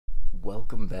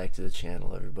Welcome back to the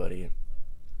channel, everybody.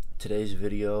 Today's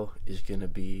video is going to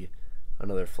be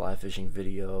another fly fishing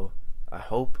video. I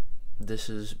hope this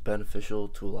is beneficial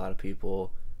to a lot of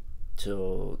people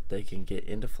so they can get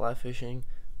into fly fishing,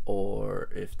 or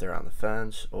if they're on the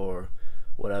fence or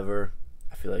whatever.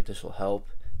 I feel like this will help,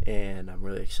 and I'm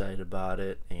really excited about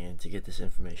it and to get this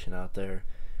information out there.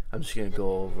 I'm just going to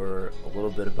go over a little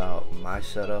bit about my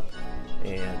setup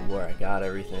and where I got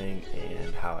everything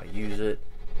and how I use it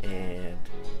and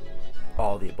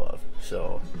all the above.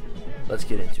 So let's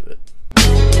get into it.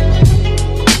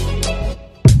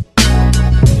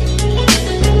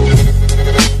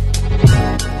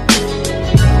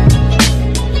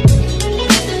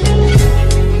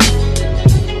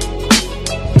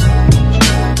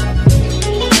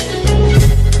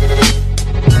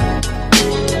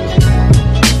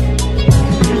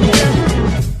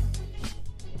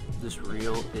 This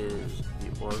reel is the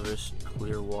Orvis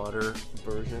Clearwater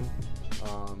version.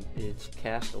 It's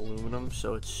cast aluminum,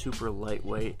 so it's super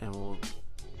lightweight and will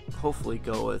hopefully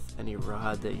go with any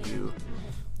rod that you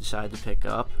decide to pick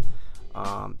up.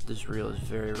 This reel is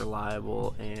very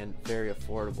reliable and very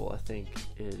affordable. I think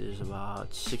it is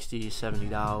about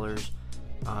 $60–70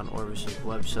 on Orvis's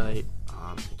website.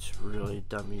 It's really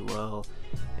done me well,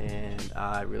 and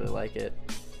I really like it.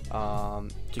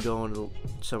 To go into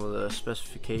some of the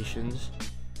specifications,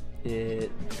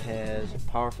 it has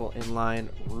powerful inline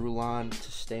Rulon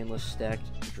to stainless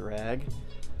stacked drag.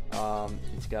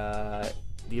 It's got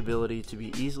the ability to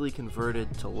be easily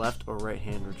converted to left or right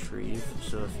hand retrieve,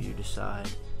 so if you decide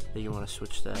that you want to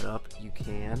switch that up, you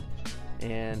can.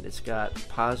 And it's got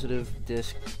positive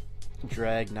disc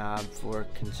drag knob for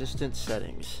consistent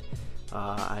settings.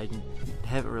 I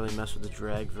haven't really messed with the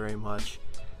drag very much.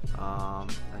 I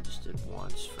just did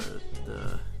once for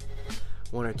the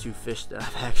one or two fish that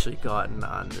I've actually gotten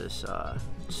on this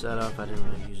setup. I didn't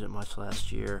really use it much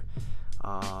last year,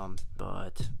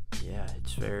 but yeah,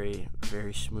 it's very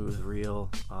smooth reel,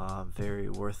 very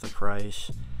worth the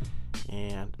price.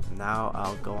 And now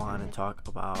I'll go on and talk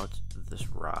about this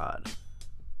rod.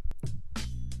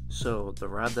 So the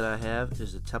rod that I have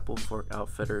is the Temple Fork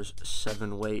Outfitters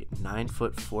 7-weight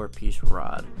 9-foot 4-piece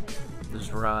rod.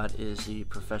 This rod is the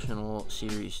Professional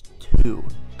Series 2.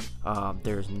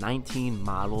 There's 19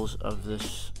 models of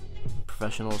this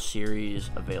Professional Series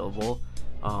available,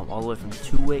 all the way from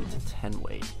 2-weight to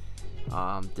 10-weight.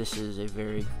 This is a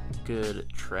very good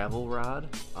travel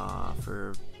rod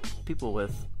for people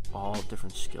with all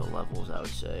different skill levels, I would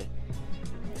say.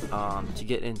 To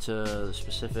get into the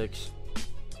specifics,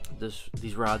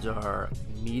 these rods are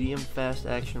medium fast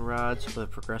action rods with a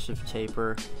progressive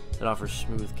taper that offers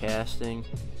smooth casting,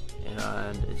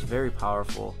 and it's very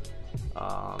powerful.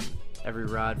 Every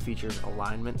rod features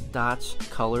alignment dots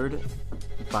colored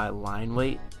by line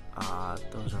weight.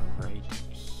 Those are right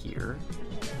here.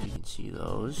 You can see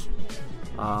those.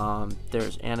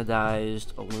 There's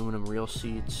anodized aluminum reel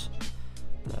seats.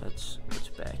 That's what's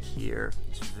back here.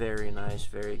 It's very nice,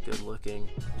 very good looking.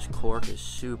 This cork is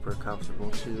super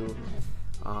comfortable too.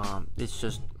 It's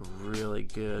just really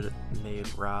good made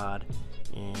rod,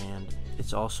 and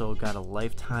it's also got a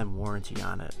lifetime warranty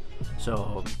on it.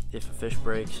 So if a fish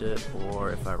breaks it, or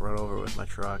if I run over with my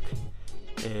truck,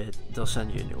 they'll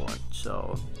send you a new one.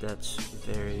 So that's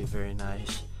very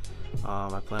nice.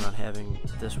 I plan on having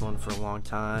this one for a long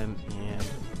time, and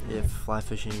if fly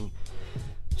fishing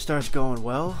starts going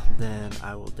well, then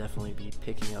I will definitely be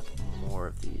picking up more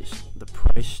of these. The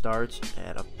price starts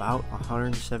at about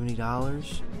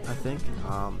 $170, I think,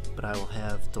 but I will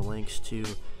have the links to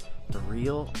the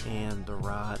reel and the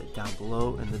rod down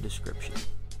below in the description.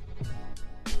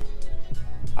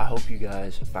 I hope you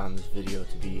guys found this video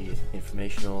to be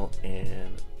informational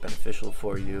and beneficial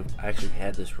for you. I actually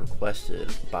had this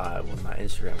requested by one of my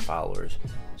Instagram followers,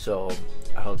 so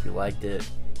I hope you liked it.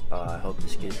 I hope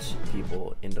this gets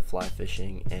people into fly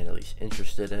fishing and at least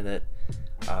interested in it.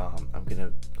 I'm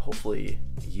gonna hopefully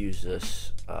use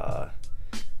this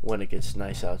when it gets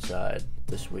nice outside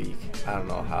this week. I don't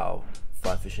know how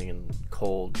fly fishing in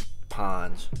cold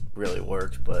ponds really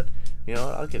works, but you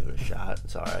know, I'll give it a shot.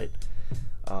 It's alright.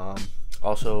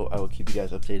 Also, I will keep you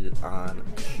guys updated on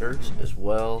the shirts as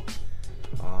well.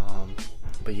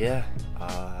 But yeah,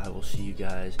 I will see you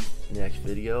guys in the next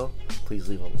video. Please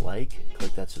leave a like,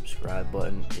 click that subscribe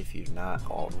button if you're not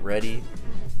already,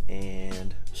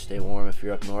 and stay warm if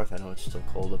you're up north. I know it's still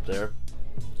cold up there,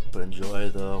 but enjoy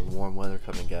the warm weather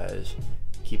coming, guys.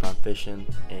 Keep on fishing,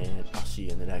 and I'll see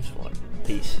you in the next one.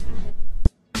 Peace.